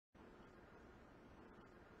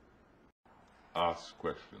Ask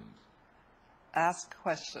questions. Ask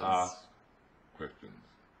questions. Ask questions.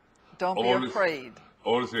 Don't be afraid.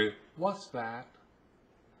 Always say, what's that?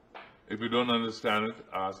 If you don't understand it,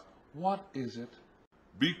 ask, what is it?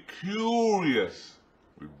 Be curious.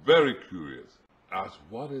 Be very curious. Ask,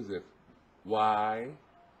 what is it? Why?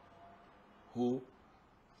 Who?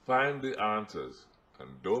 Find the answers. And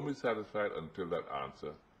don't be satisfied until that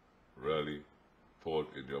answer really falls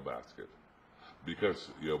in your basket. Because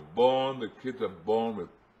you're born, the kids are born with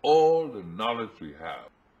all the knowledge we have.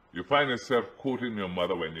 You find yourself quoting your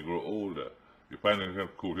mother when you grow older. You find yourself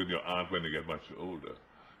quoting your aunt when you get much older.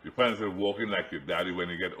 You find yourself walking like your daddy when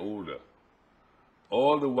you get older.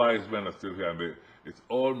 All the wise men are still here, and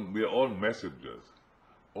we are all messengers.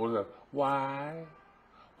 All that, why?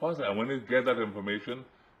 What's that? And when you get that information,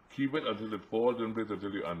 keep it until it falls in place,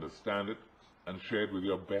 until you understand it, and share it with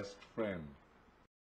your best friend.